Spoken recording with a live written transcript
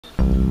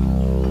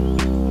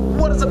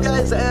What's up,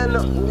 guys,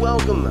 and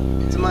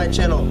welcome to my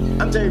channel.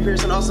 I'm Terry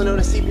Pearson, also known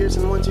as C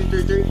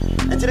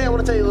Pearson1233, and today I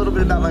want to tell you a little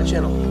bit about my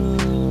channel.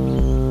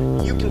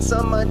 You can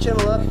sum my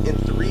channel up in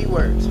 3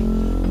 words: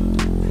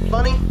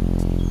 funny,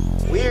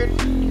 weird,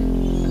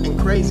 and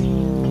crazy.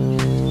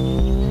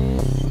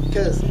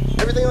 Because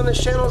everything on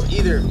this channel is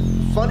either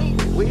funny,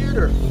 weird,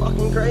 or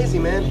fucking crazy,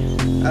 man.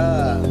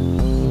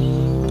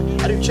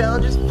 I do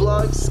challenges,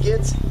 vlogs,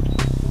 skits,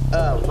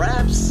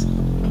 raps,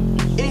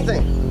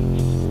 anything.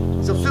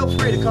 So feel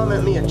free to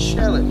comment me a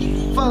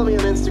challenge. Follow me on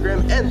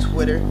Instagram and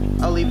Twitter.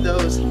 I'll leave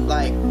those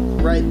like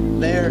right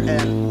there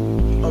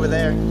and over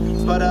there.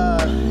 But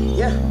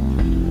yeah,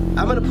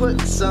 I'm gonna put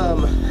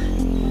some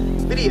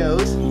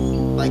videos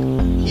like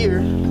here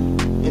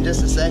in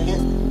just a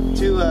second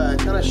to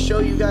kind of show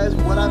you guys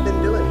what I've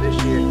been doing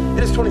this year.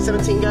 It is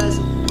 2017, guys,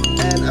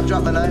 and I've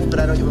dropped my knife, but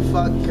I don't give a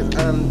fuck because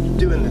I'm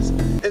doing this.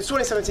 It's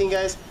 2017,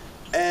 guys,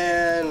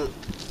 and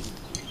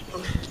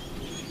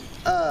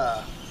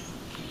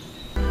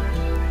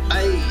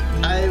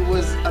I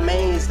was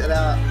amazed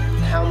about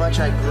how much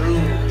I grew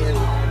in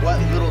what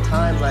little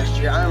time last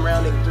year. I'm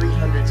rounding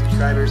 300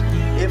 subscribers,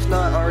 if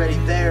not already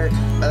there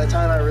by the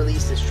time I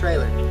release this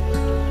trailer.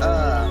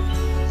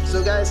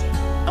 So guys,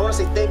 I want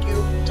to say thank you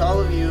to all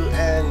of you,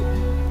 and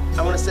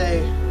I want to say,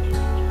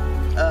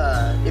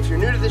 if you're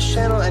new to this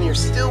channel and you're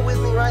still with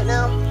me right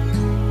now,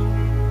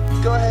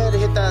 go ahead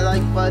and hit that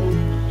like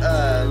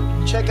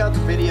button, check out the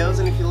videos,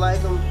 and if you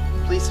like them,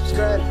 please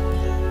subscribe.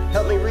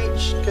 Help me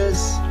reach,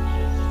 because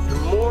the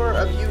more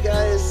of you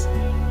guys,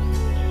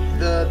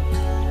 the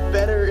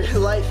better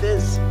life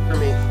is for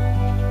me.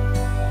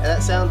 And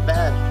that sounds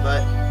bad,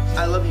 but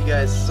I love you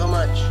guys so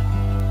much,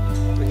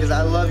 because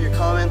I love your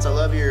comments, I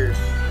love your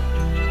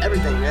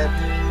everything, man.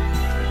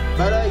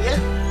 But yeah,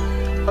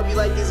 hope you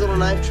like these little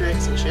knife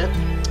tricks and shit.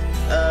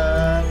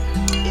 Yeah,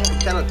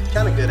 I'm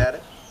kind of good at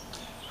it.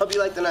 Hope you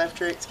like the knife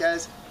tricks,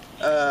 guys.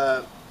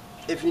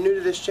 If you're new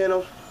to this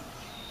channel,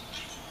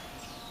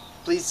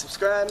 please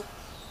subscribe,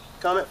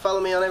 comment,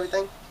 follow me on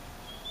everything.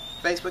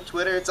 Facebook,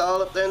 Twitter, it's all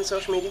up there in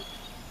social media.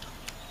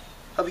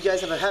 Hope you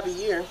guys have a happy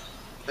year,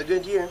 a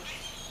good year.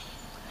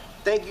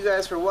 Thank you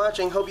guys for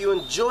watching. Hope you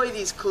enjoy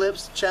these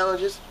clips,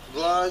 challenges,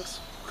 vlogs,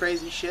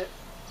 crazy shit.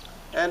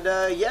 And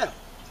yeah.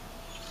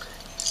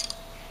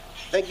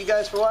 Thank you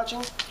guys for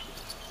watching.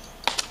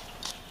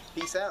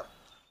 Peace out.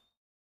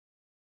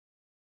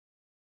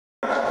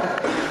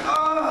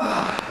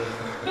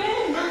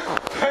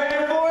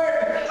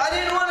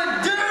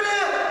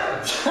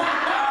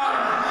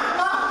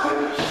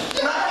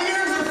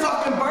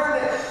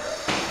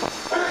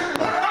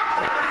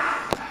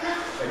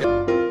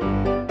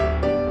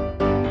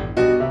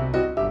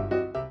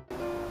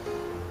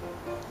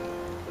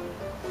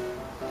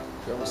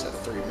 You're almost at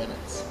 3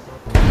 minutes.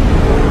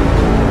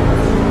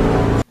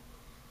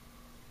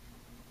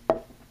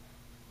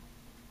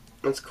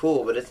 It's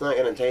cool, but it's not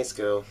gonna taste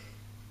good.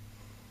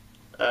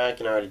 I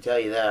can already tell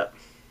you that.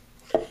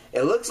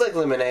 It looks like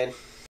lemonade.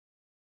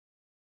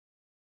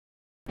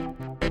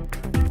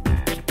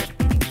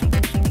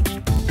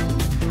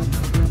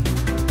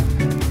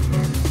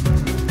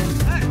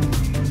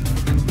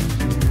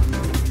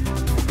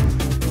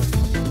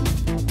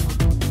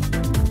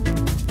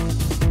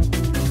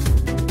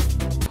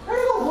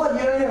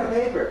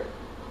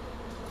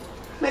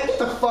 Man, get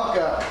the fuck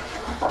up.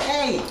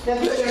 Hey,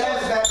 put your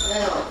ass back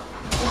down.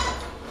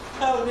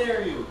 How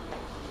dare you?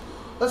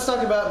 Let's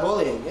talk about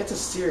bullying. It's a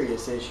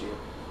serious issue.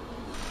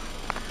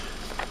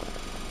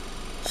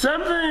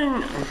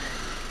 Something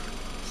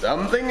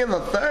in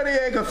the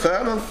 30-acre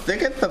thermal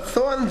thicket of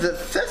thorns that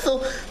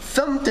Cecil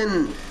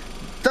something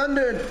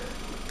thundered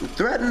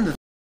threatened.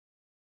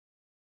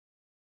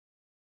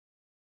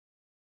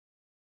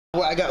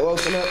 Well, I got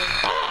woken up.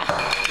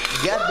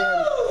 Goddamn.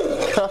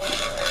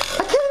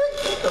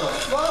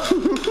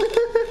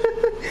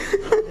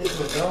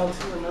 Going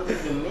to another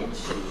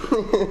dimension.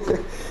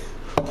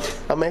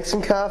 I'll make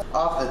some coffee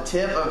off the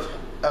tip of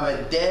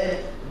a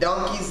dead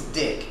donkey's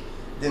dick,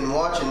 then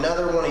watch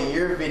another one of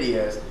your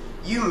videos.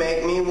 You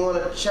make me want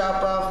to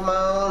chop off my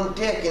own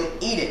dick and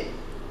eat it.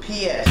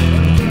 P.S.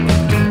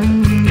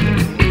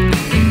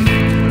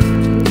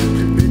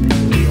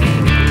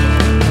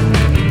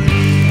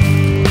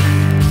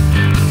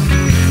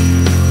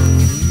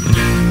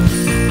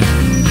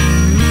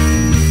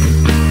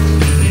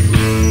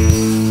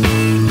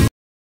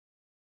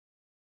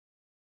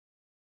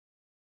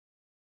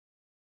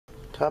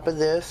 Top of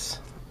this,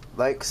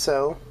 like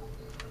so,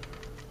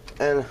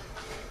 and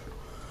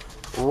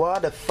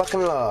what a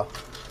fucking law.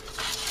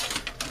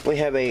 We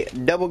have a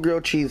double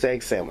grilled cheese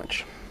egg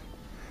sandwich.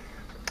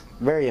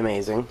 Very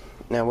amazing.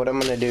 Now what I'm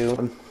gonna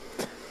do,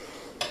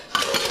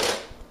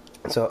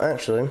 so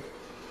actually, I'm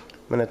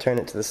gonna turn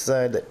it to the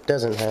side that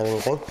doesn't have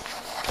anything.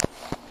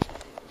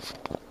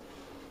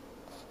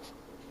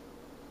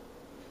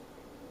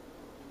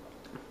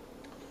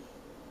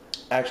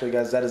 Actually,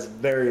 guys, that is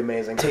very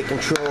amazing. Take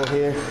control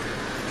here.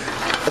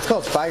 It's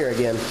called fire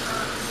again.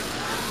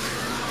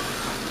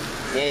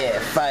 Yeah,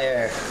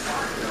 fire.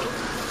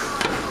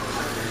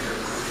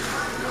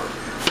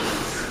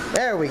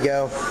 There we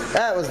go.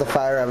 That was the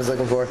fire I was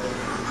looking for.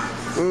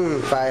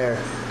 Fire.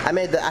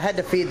 I had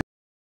to feed.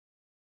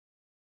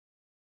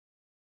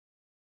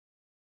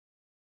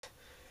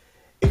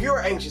 If you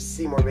are anxious to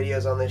see more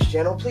videos on this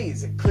channel,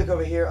 please click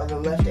over here on the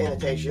left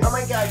annotation. Oh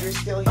my god, you're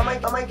still here.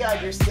 Oh my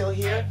god, you're still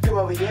here. Come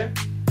over here.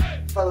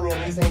 Follow me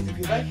on these things if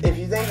you like. If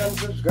you think I'm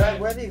subscribe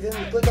worthy, then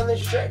click on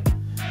this shirt.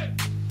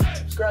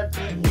 Subscribe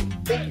to me.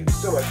 Thank you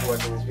so much for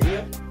watching this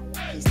video.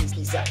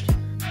 Peace out.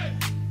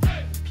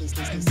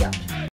 Peace out.